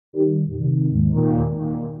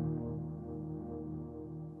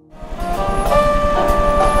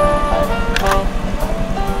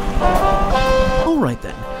Alright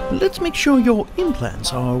then, let's make sure your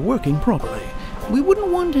implants are working properly. We wouldn't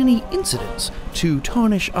want any incidents to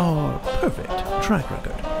tarnish our perfect track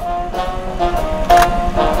record.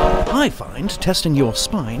 I find testing your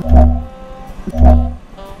spine.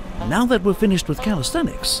 Now that we're finished with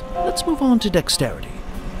calisthenics, let's move on to dexterity.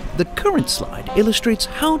 The current slide illustrates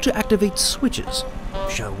how to activate switches.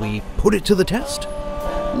 Shall we put it to the test?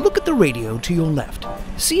 Look at the radio to your left.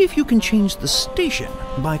 See if you can change the station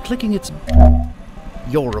by clicking its...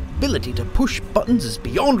 Your ability to push buttons is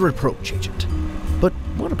beyond reproach, Agent. But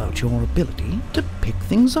what about your ability to pick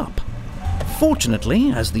things up?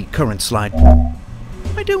 Fortunately, as the current slide...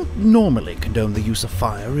 I don't normally condone the use of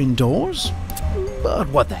fire indoors, but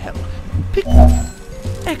what the hell. Pick...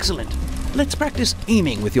 Excellent. Let's practice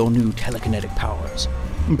aiming with your new telekinetic powers.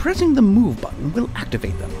 Pressing the move button will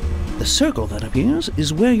activate them. The circle that appears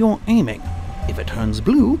is where you're aiming. If it turns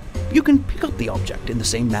blue, you can pick up the object in the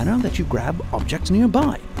same manner that you grab objects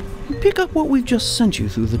nearby. Pick up what we've just sent you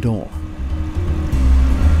through the door.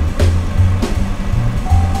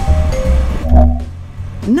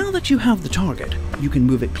 Now that you have the target, you can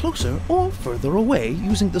move it closer or further away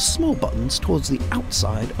using the small buttons towards the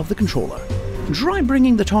outside of the controller. Try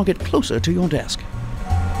bringing the target closer to your desk.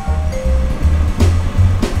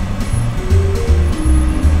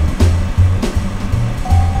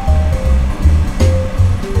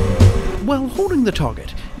 While holding the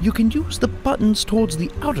target, you can use the buttons towards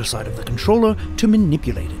the outer side of the controller to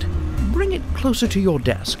manipulate it. Bring it closer to your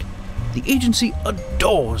desk. The agency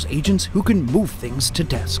adores agents who can move things to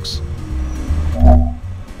desks.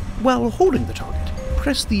 While holding the target,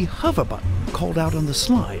 press the hover button called out on the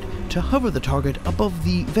slide to hover the target above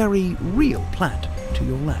the very real plant to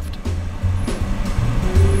your left.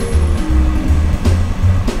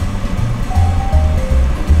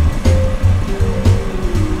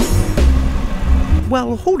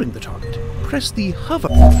 While holding the target, press the hover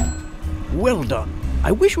button. Well done!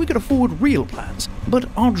 I wish we could afford real plants, but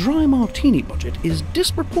our dry martini budget is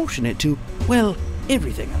disproportionate to, well,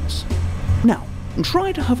 everything else. Now,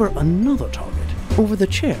 try to hover another target over the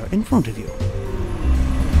chair in front of you.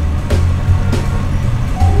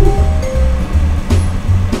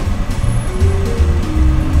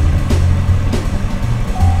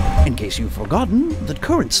 In case you've forgotten, the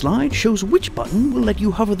current slide shows which button will let you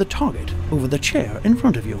hover the target over the chair in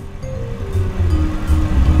front of you.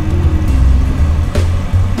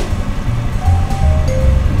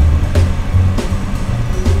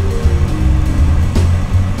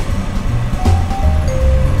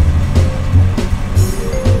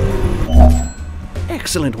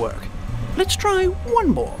 Excellent work. Let's try one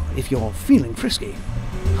more if you're feeling frisky.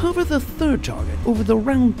 Hover the third target over the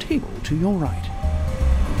round table to your right.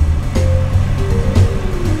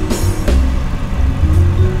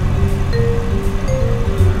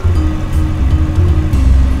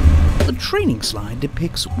 The training slide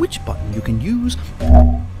depicts which button you can use.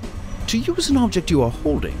 To use an object you are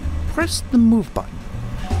holding, press the move button.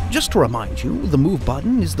 Just to remind you, the move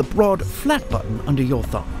button is the broad, flat button under your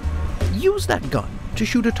thumb. Use that gun to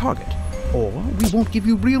shoot a target, or we won't give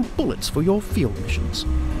you real bullets for your field missions.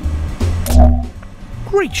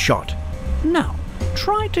 Great shot! Now,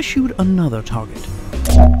 try to shoot another target.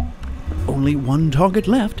 Only one target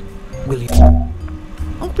left. Will you?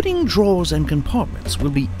 Opening drawers and compartments will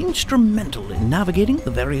be instrumental in navigating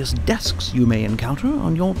the various desks you may encounter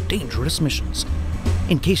on your dangerous missions.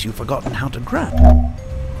 In case you've forgotten how to grab,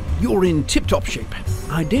 you're in tip-top shape.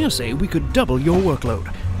 I dare say we could double your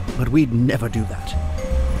workload. But we'd never do that.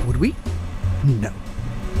 Would we? No.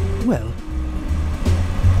 Well...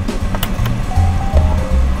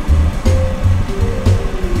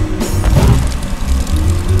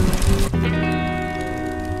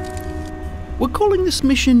 We're calling this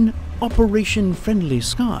mission Operation Friendly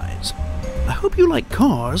Skies. I hope you like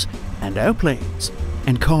cars and airplanes,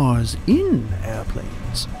 and cars in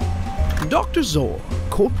airplanes. Dr. Zor,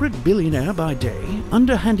 corporate billionaire by day,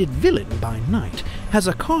 underhanded villain by night, has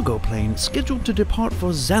a cargo plane scheduled to depart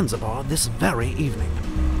for Zanzibar this very evening.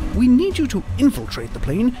 We need you to infiltrate the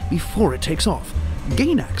plane before it takes off,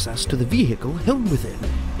 gain access to the vehicle held within,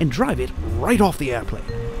 and drive it right off the airplane.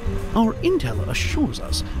 Our intel assures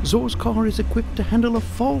us Zor's car is equipped to handle a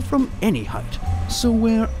fall from any height, so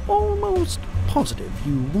we're almost positive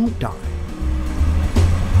you won't die.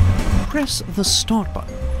 Press the start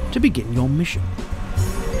button to begin your mission.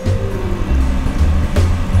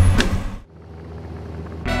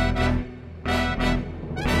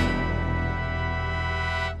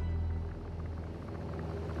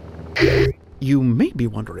 You may be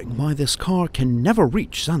wondering why this car can never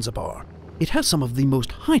reach Zanzibar. It has some of the most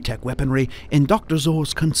high-tech weaponry in Dr.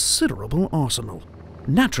 Zor's considerable arsenal.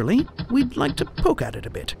 Naturally, we'd like to poke at it a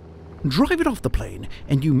bit. Drive it off the plane,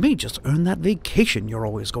 and you may just earn that vacation you're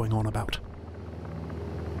always going on about.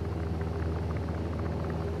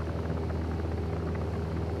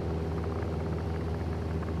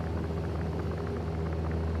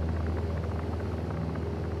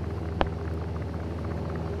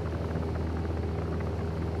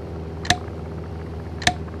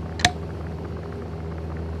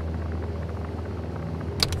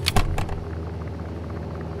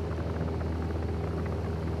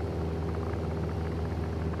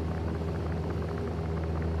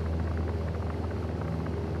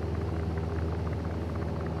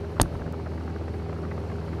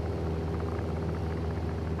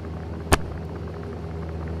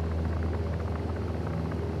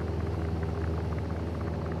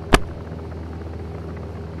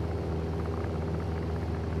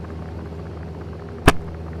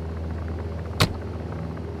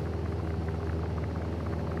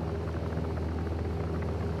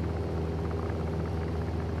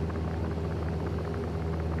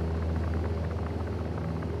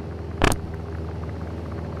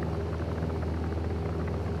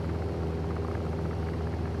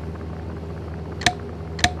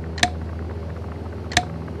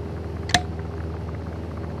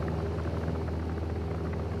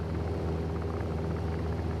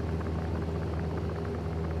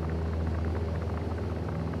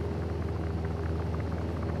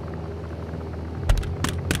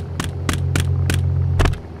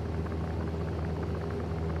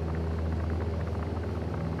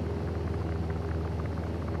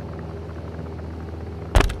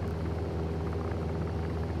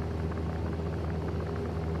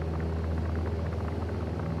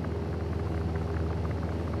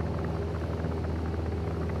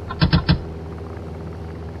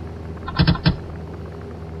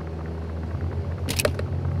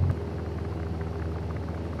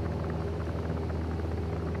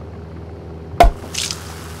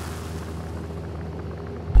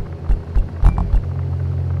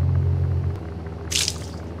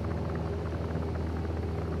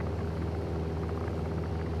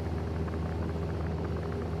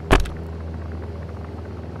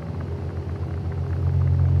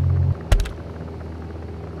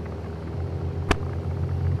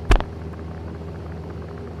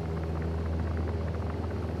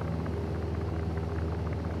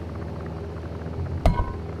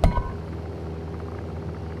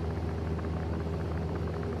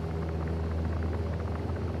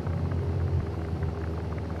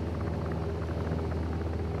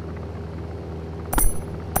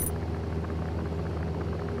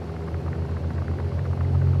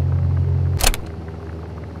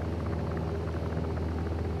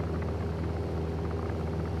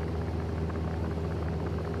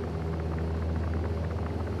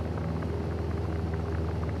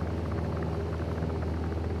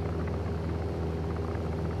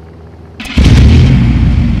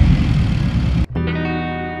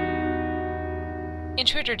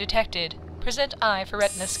 Intruder detected. Present eye for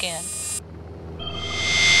retina scan.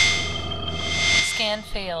 Scan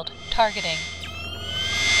failed. Targeting.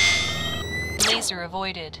 Laser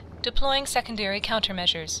avoided. Deploying secondary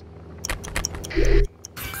countermeasures.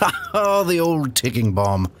 Oh, the old ticking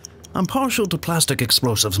bomb. I'm partial to plastic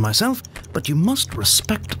explosives myself, but you must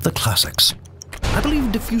respect the classics. I believe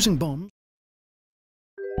defusing bombs...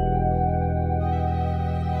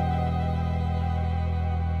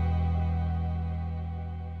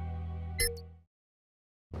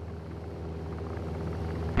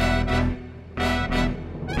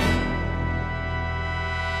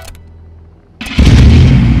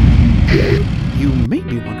 You may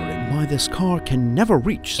be wondering why this car can never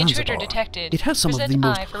reach Zanzibar. Intruder detected. It has some Present of the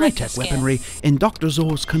most eye for retina high-tech scan. weaponry in Dr.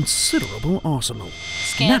 Zor's considerable arsenal.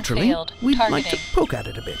 Scan Naturally, failed. we'd like Targeting. to poke at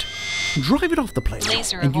it a bit. Drive it off the plane,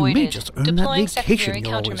 Laser and you may avoided. just earn Deploying that vacation secondary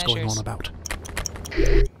you're always going countermeasures. on about.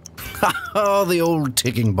 Oh, the old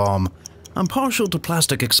ticking bomb. I'm partial to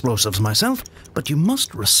plastic explosives myself, but you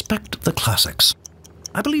must respect the classics.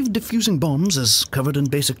 I believe defusing bombs is covered in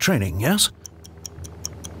basic training, yes?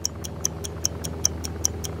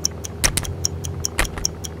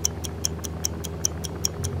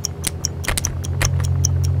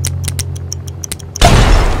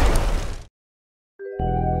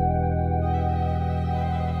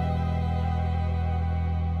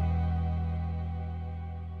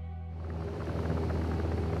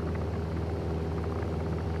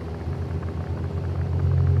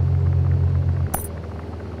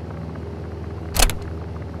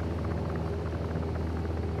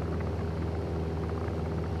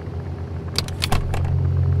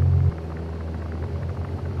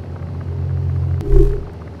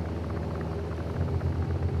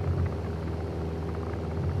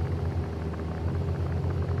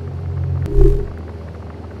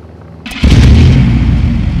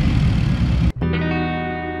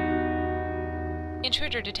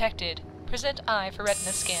 Intruder detected. Present eye for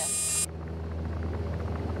retina scan.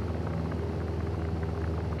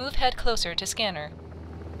 Move head closer to scanner.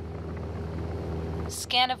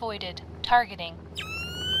 Scan avoided. Targeting.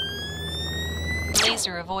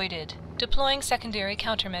 Laser avoided. Deploying secondary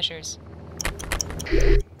countermeasures.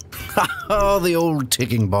 Oh, the old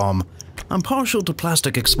ticking bomb. I'm partial to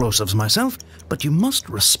plastic explosives myself, but you must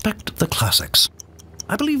respect the classics.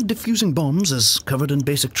 I believe defusing bombs is covered in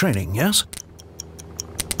basic training, yes?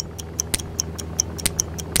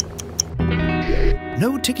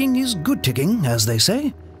 No ticking is good ticking, as they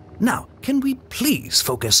say. Now, can we please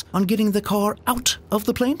focus on getting the car out of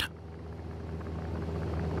the plane?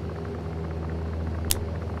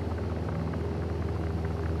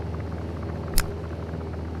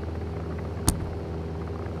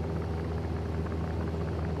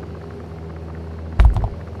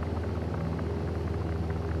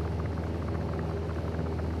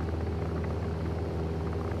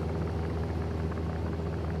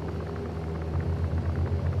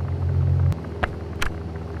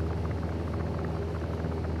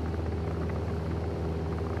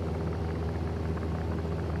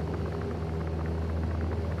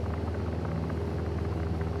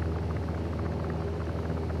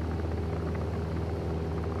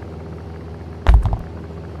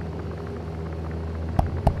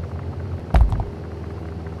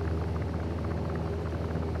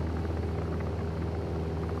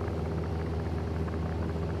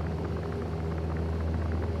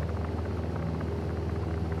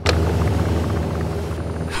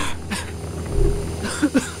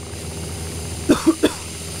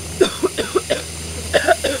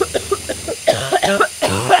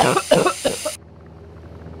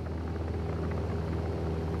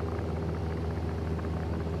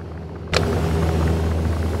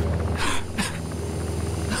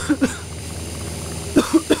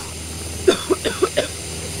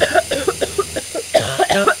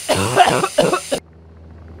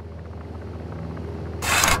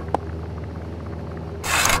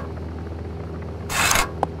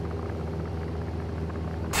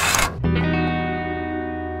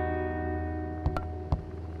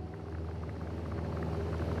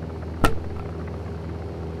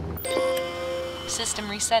 System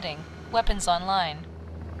resetting. Weapons online.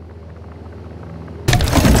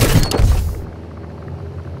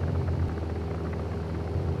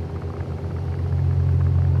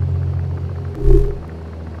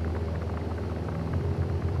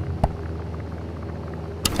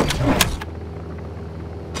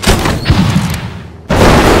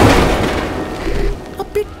 A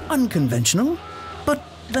bit unconventional, but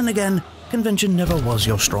then again, convention never was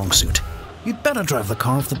your strong suit. You'd better drive the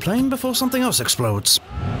car off the plane before something else explodes.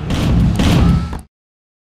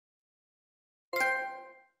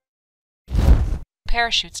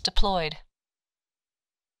 Parachutes deployed.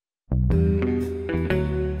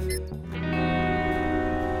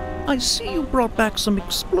 I see you brought back some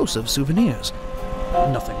explosive souvenirs.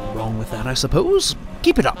 Nothing wrong with that, I suppose.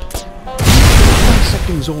 Keep it up.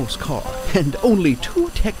 Dissecting Zor's car, and only 2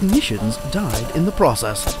 technicians died in the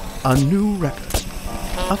process. A new record.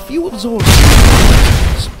 A few of Zor's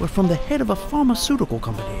souvenirs were from the head of a pharmaceutical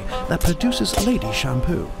company that produces lady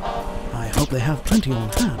shampoo. I hope they have plenty on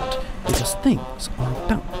hand, because things are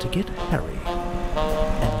about to get hairy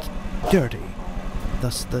and dirty.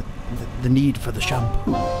 Thus the need for the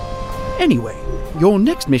shampoo. Anyway, your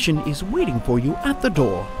next mission is waiting for you at the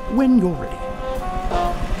door when you're ready.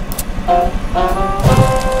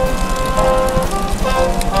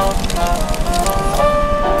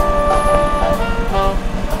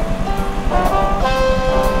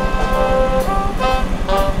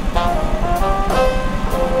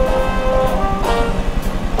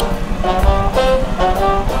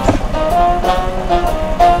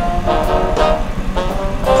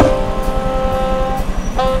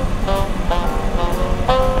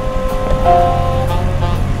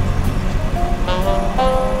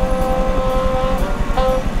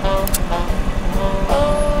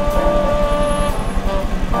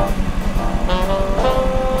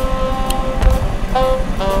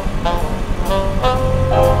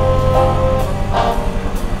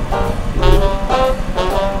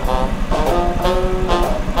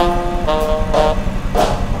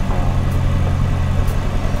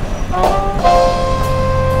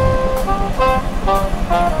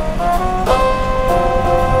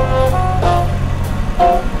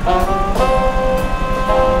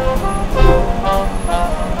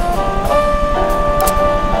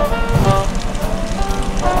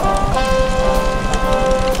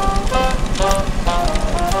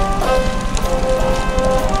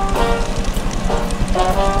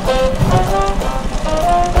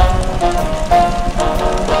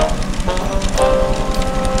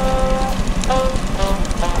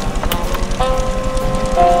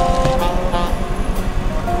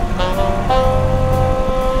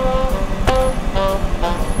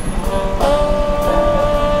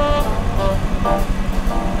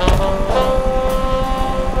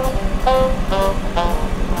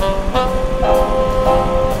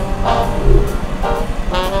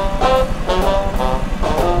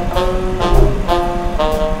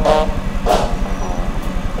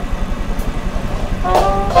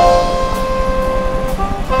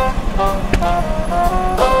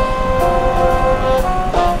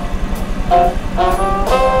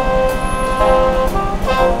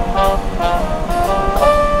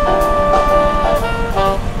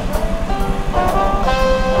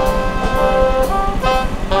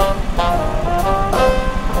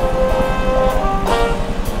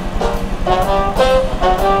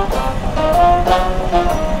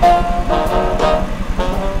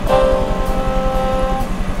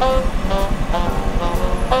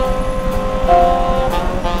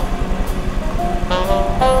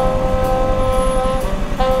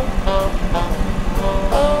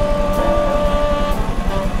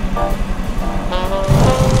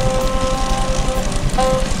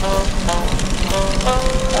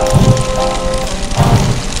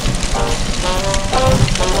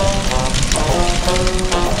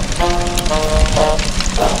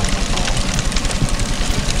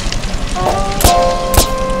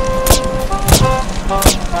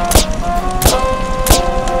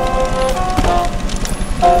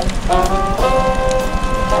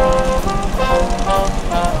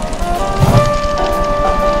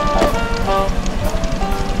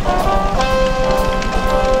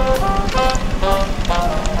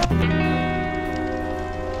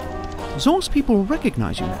 people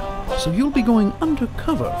recognize you now, so you'll be going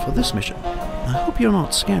undercover for this mission. I hope you're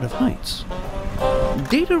not scared of heights.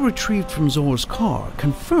 Data retrieved from Zor's car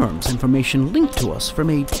confirms information linked to us from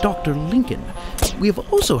a Dr. Lincoln. We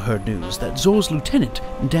have also heard news that Zor's lieutenant,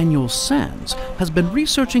 Daniel Sands, has been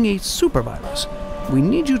researching a supervirus. We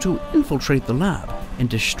need you to infiltrate the lab and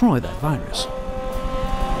destroy that virus.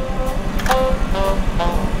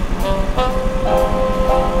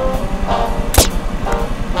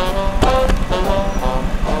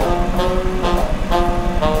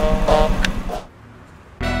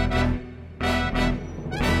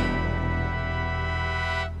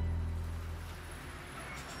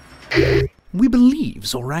 We believe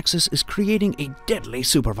Zoraxis is creating a deadly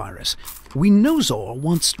supervirus. We know Zor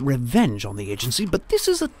wants revenge on the agency, but this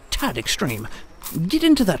is a tad extreme. Get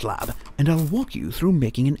into that lab, and I'll walk you through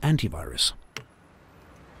making an antivirus.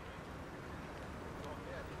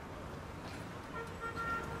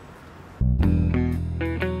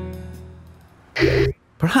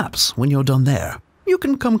 Perhaps when you're done there, you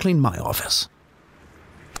can come clean my office.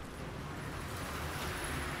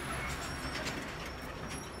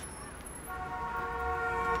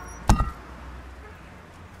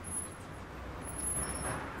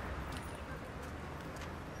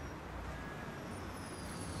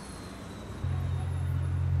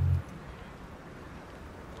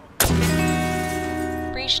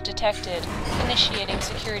 Breach detected. Initiating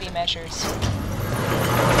security measures.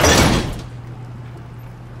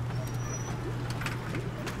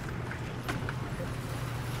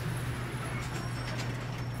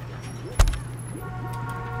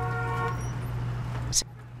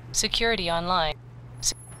 Security online.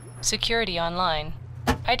 Security online.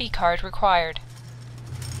 ID card required.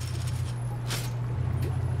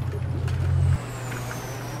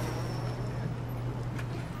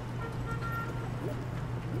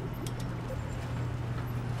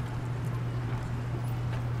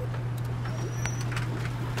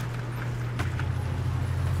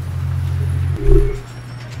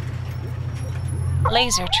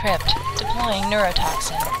 Laser tripped. Deploying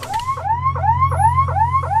neurotoxin.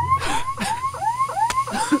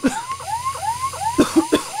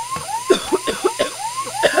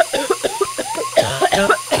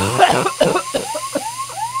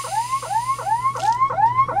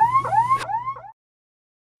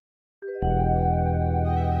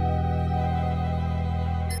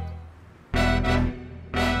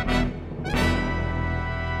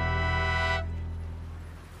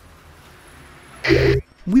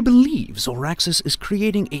 We believe Zoraxis is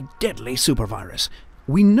creating a deadly supervirus.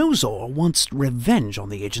 We know Zor wants revenge on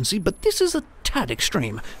the agency, but this is a tad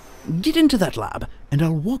extreme. Get into that lab, and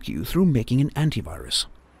I'll walk you through making an antivirus.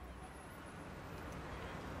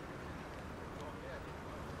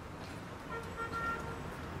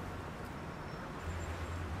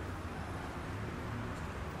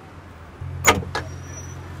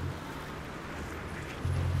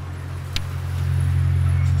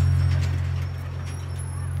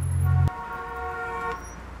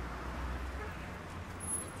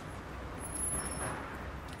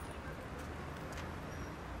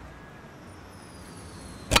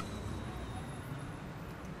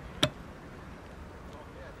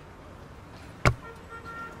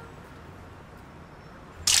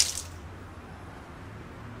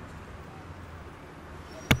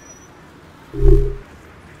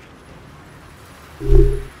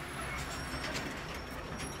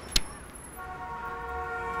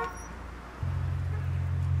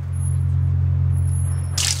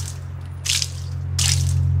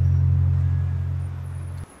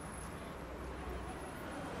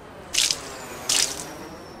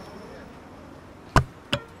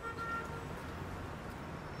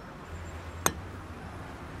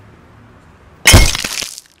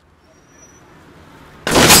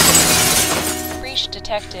 Breach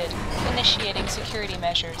detected. Initiating security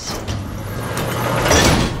measures.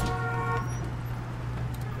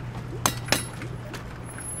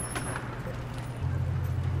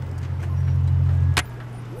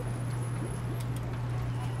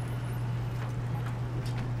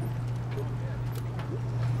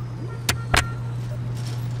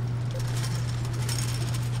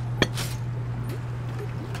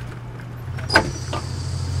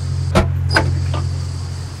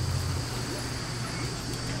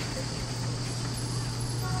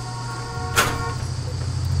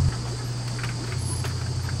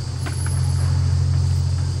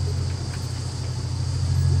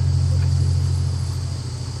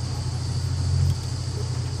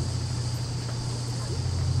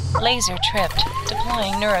 Laser tripped.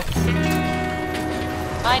 Deploying neuro...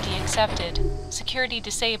 ID accepted. Security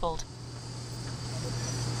disabled.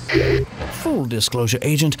 Full disclosure,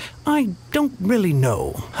 Agent, I don't really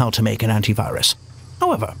know how to make an antivirus.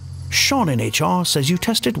 However, Sean in HR says you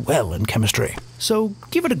tested well in chemistry. So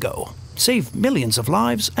give it a go. Save millions of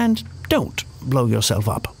lives and don't blow yourself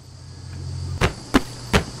up.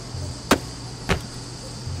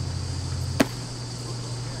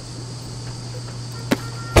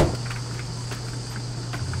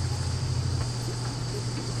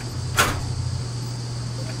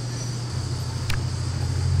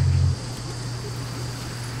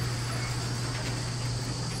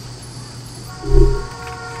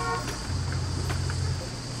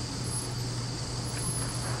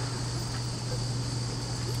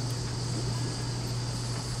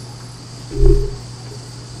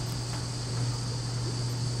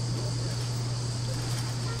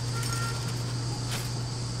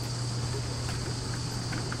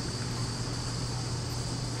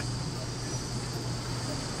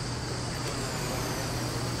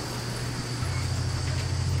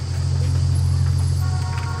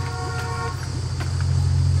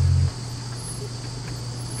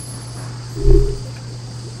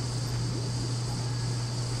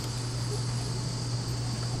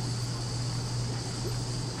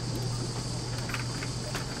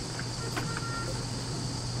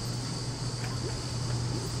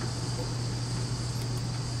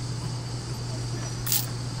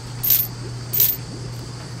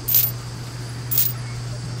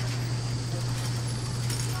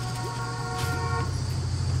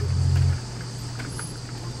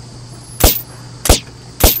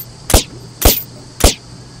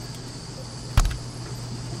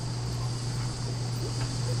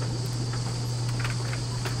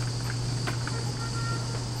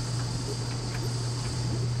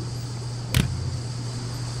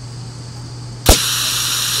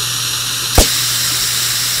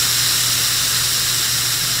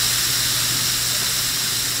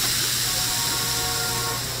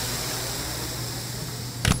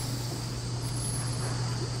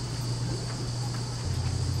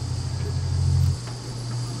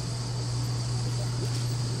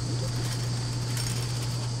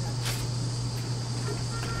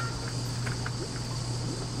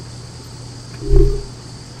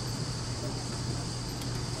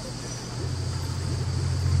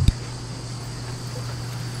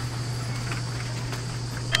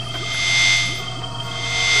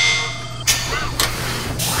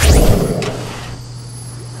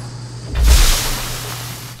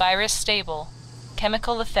 Virus stable.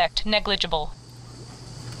 Chemical effect negligible.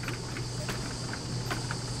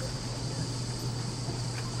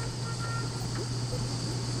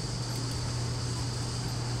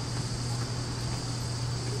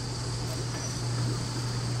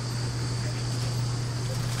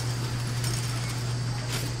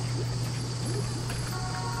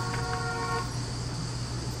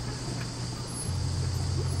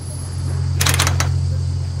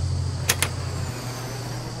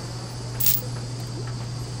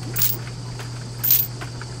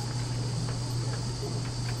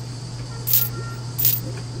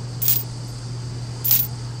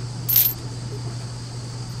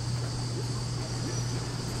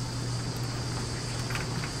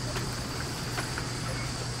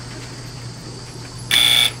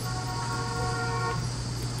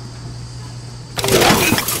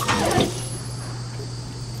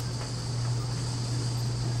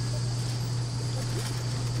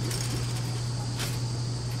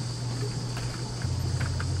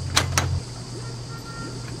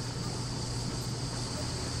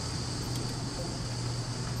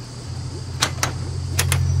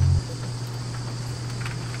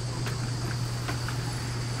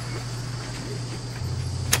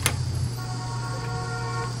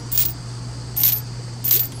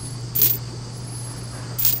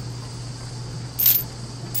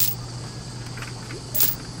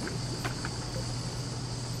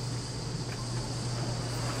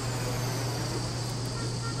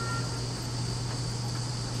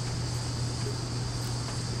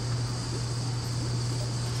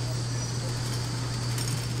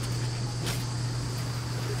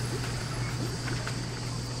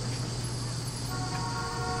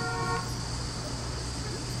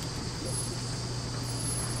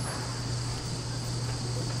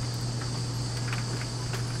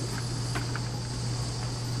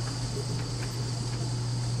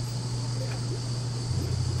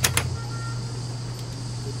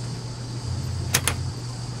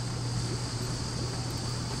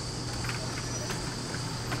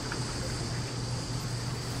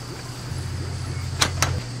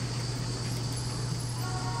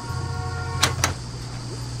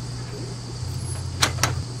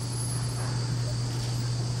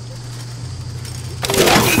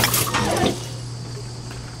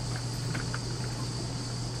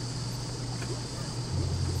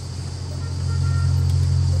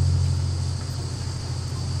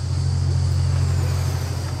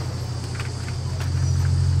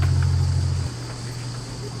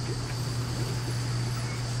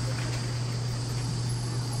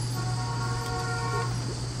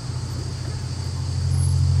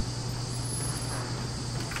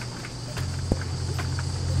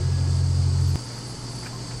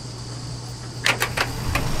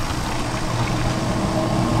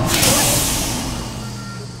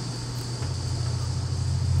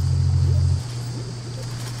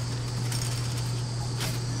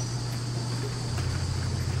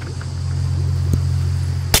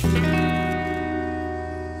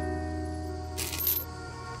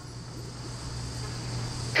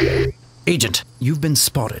 Agent, you've been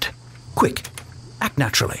spotted. Quick, act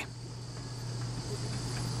naturally.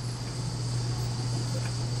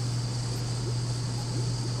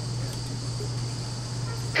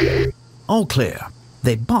 All clear.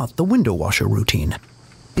 They bought the window washer routine.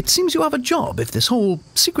 It seems you have a job if this whole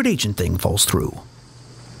secret agent thing falls through.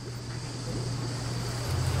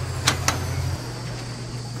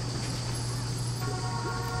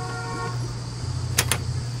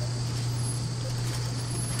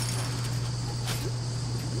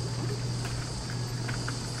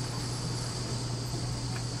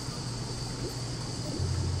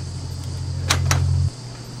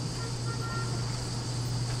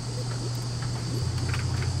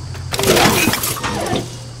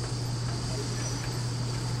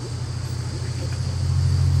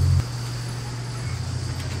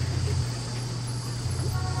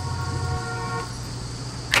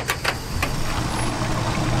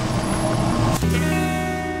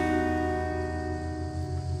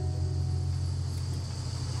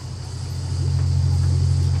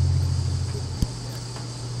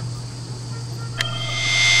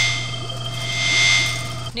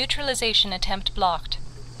 Neutralization attempt blocked.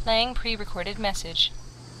 Playing pre-recorded message.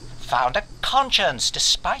 Found a conscience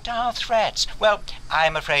despite our threats. Well,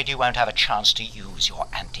 I'm afraid you won't have a chance to use your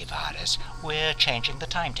antivirus. We're changing the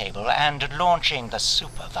timetable and launching the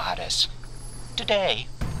supervirus today.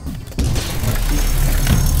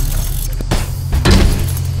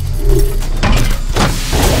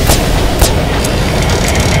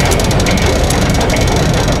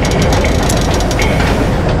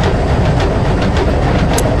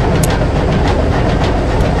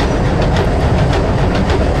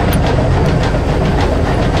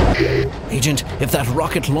 Agent, if that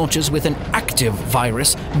rocket launches with an active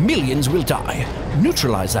virus, millions will die.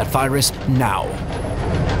 Neutralize that virus now.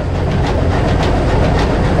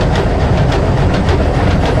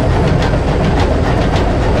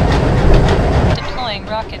 Deploying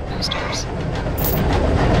rocket boosters.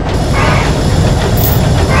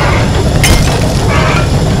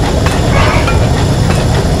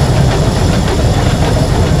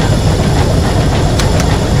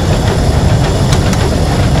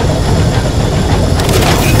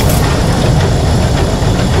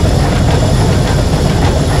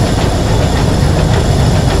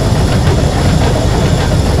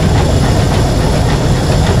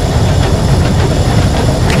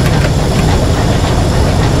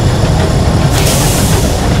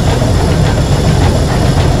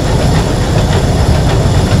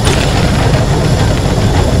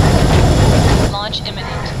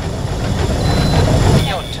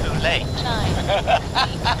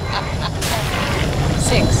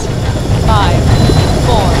 Six, 5,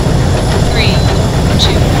 4, 3,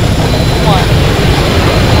 2, 1.